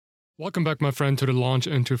Welcome back, my friend, to the Launch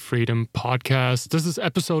into Freedom podcast. This is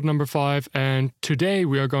episode number 5, and today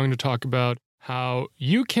we are going to talk about how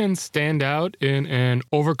you can stand out in an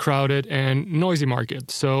overcrowded and noisy market.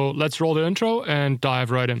 So let's roll the intro and dive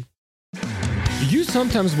right in. You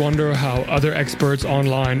sometimes wonder how other experts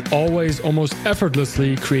online always almost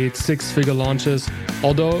effortlessly create six-figure launches,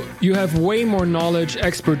 although you have way more knowledge,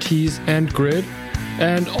 expertise, and grit,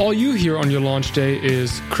 and all you hear on your launch day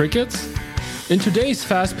is crickets? In today's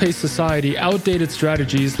fast-paced society, outdated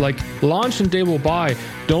strategies like launch and they will buy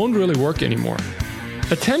don't really work anymore.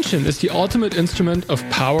 Attention is the ultimate instrument of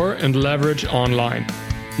power and leverage online.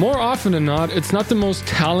 More often than not, it's not the most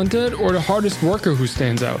talented or the hardest worker who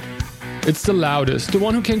stands out. It's the loudest, the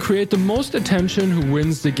one who can create the most attention who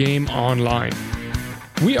wins the game online.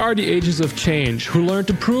 We are the agents of change who learned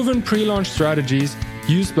the proven pre-launch strategies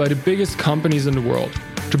used by the biggest companies in the world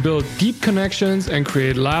to build deep connections and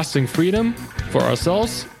create lasting freedom for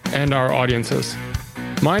ourselves and our audiences.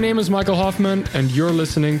 My name is Michael Hoffman, and you're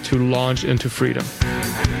listening to Launch into Freedom.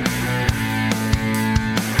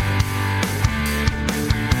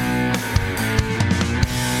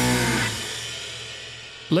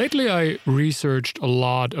 Lately, I researched a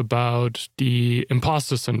lot about the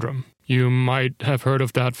imposter syndrome. You might have heard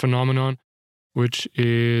of that phenomenon, which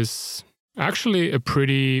is actually a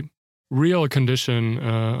pretty real condition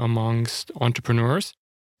amongst entrepreneurs.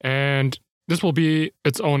 And this will be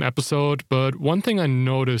its own episode, but one thing I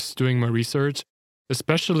noticed doing my research,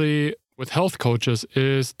 especially with health coaches,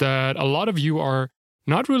 is that a lot of you are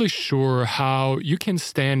not really sure how you can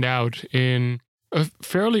stand out in a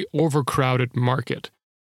fairly overcrowded market.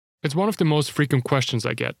 It's one of the most frequent questions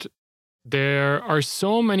I get. There are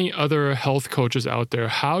so many other health coaches out there.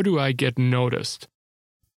 How do I get noticed?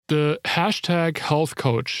 The hashtag health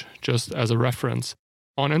coach, just as a reference,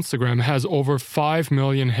 on Instagram has over 5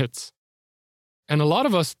 million hits. And a lot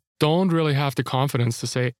of us don't really have the confidence to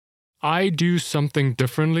say, I do something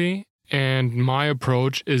differently and my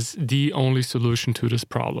approach is the only solution to this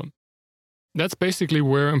problem. That's basically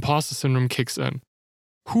where imposter syndrome kicks in.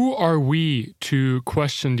 Who are we to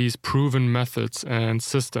question these proven methods and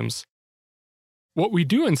systems? What we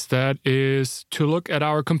do instead is to look at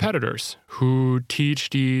our competitors who teach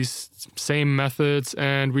these same methods,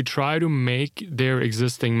 and we try to make their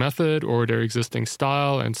existing method or their existing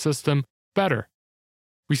style and system better.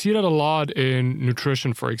 We see that a lot in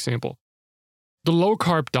nutrition, for example. The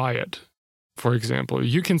low-carb diet, for example.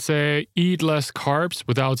 You can say, eat less carbs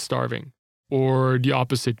without starving. Or the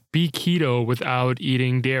opposite, be keto without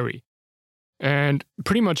eating dairy. And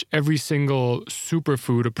pretty much every single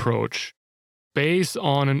superfood approach based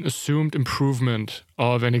on an assumed improvement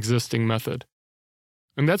of an existing method.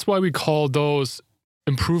 And that's why we call those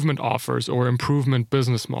improvement offers or improvement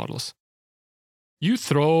business models. You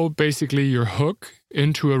throw basically your hook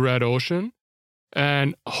into a red ocean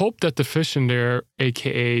and hope that the fish in there,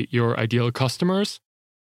 aka your ideal customers,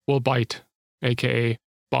 will bite, aka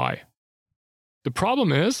buy. The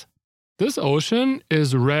problem is, this ocean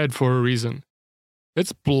is red for a reason.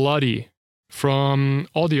 It's bloody from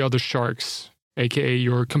all the other sharks, aka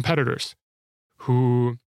your competitors,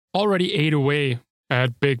 who already ate away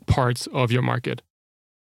at big parts of your market.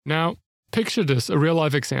 Now, picture this, a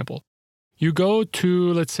real-life example. You go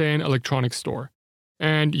to, let's say, an electronics store,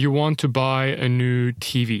 and you want to buy a new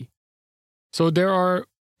TV. So there are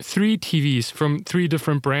 3 TVs from 3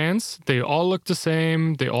 different brands. They all look the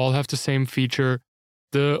same. They all have the same feature.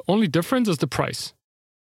 The only difference is the price.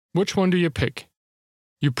 Which one do you pick?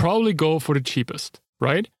 You probably go for the cheapest,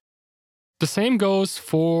 right? The same goes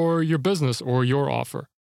for your business or your offer.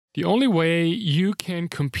 The only way you can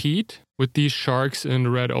compete with these sharks in the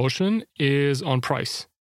red ocean is on price,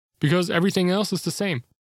 because everything else is the same.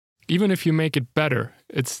 Even if you make it better,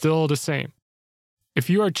 it's still the same. If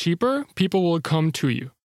you are cheaper, people will come to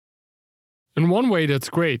you. In one way, that's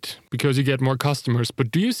great because you get more customers,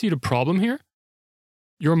 but do you see the problem here?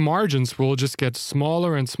 Your margins will just get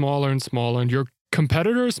smaller and smaller and smaller, and your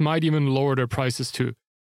competitors might even lower their prices too.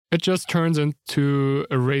 It just turns into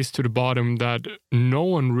a race to the bottom that no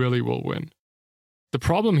one really will win. The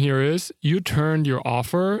problem here is you turned your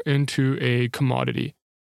offer into a commodity.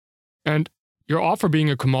 And your offer being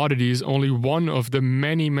a commodity is only one of the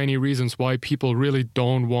many, many reasons why people really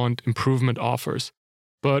don't want improvement offers.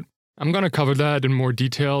 But I'm going to cover that in more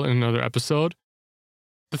detail in another episode.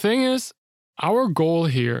 The thing is, our goal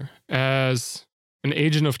here as an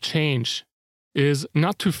agent of change is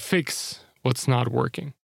not to fix what's not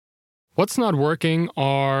working. What's not working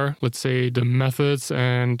are, let's say, the methods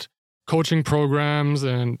and coaching programs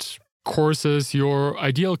and courses your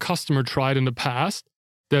ideal customer tried in the past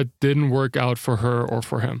that didn't work out for her or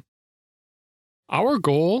for him. Our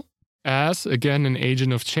goal as, again, an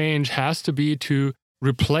agent of change, has to be to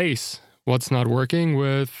replace what's not working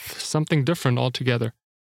with something different altogether.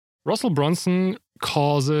 Russell Brunson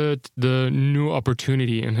calls it the new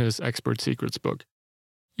opportunity in his Expert Secrets book.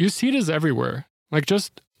 You see this everywhere. Like,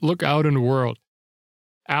 just look out in the world.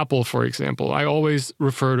 Apple, for example. I always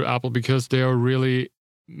refer to Apple because they are a really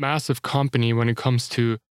massive company when it comes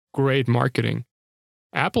to great marketing.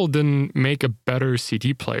 Apple didn't make a better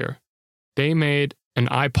CD player. They made an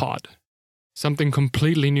iPod, something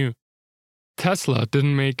completely new. Tesla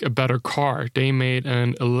didn't make a better car. They made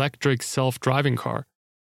an electric self-driving car.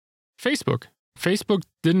 Facebook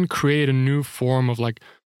didn't create a new form of like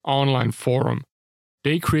online forum.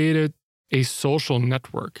 They created a social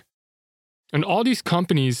network. And all these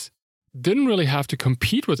companies didn't really have to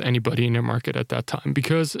compete with anybody in their market at that time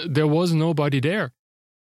because there was nobody there.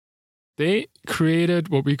 They created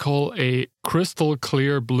what we call a crystal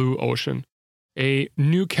clear blue ocean, a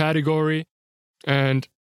new category, and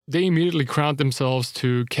they immediately crowned themselves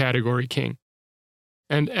to category king.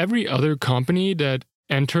 And every other company that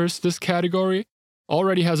enters this category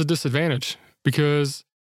already has a disadvantage because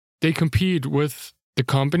they compete with the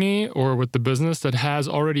company or with the business that has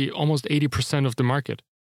already almost 80% of the market.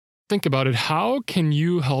 Think about it. How can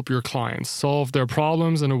you help your clients solve their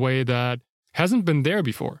problems in a way that hasn't been there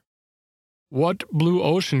before? What blue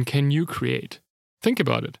ocean can you create? Think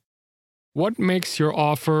about it. What makes your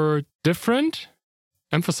offer different?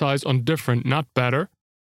 Emphasize on different, not better,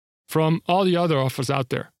 from all the other offers out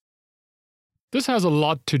there. This has a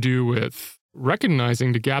lot to do with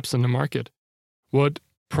recognizing the gaps in the market. What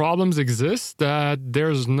problems exist that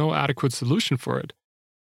there's no adequate solution for it.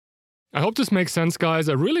 I hope this makes sense, guys.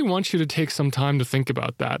 I really want you to take some time to think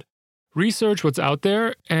about that. Research what's out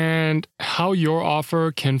there and how your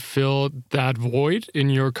offer can fill that void in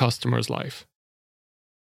your customer's life.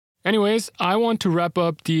 Anyways, I want to wrap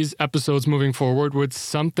up these episodes moving forward with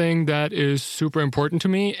something that is super important to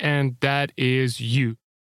me, and that is you.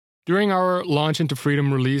 During our Launch into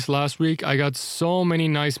Freedom release last week, I got so many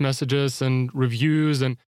nice messages and reviews,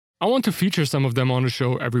 and I want to feature some of them on the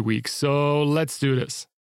show every week, so let's do this.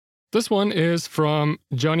 This one is from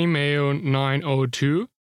Johnny Mayo 902.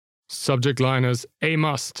 Subject line is A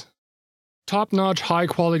must. Top-notch,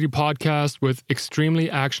 high-quality podcast with extremely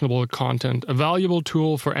actionable content, a valuable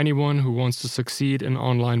tool for anyone who wants to succeed in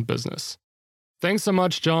online business. Thanks so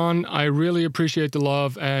much, John. I really appreciate the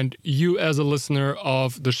love and you as a listener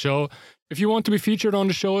of the show. If you want to be featured on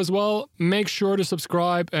the show as well, make sure to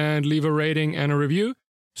subscribe and leave a rating and a review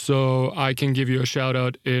so I can give you a shout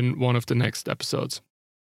out in one of the next episodes.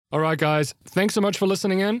 All right, guys, thanks so much for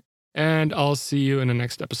listening in, and I'll see you in the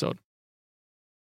next episode.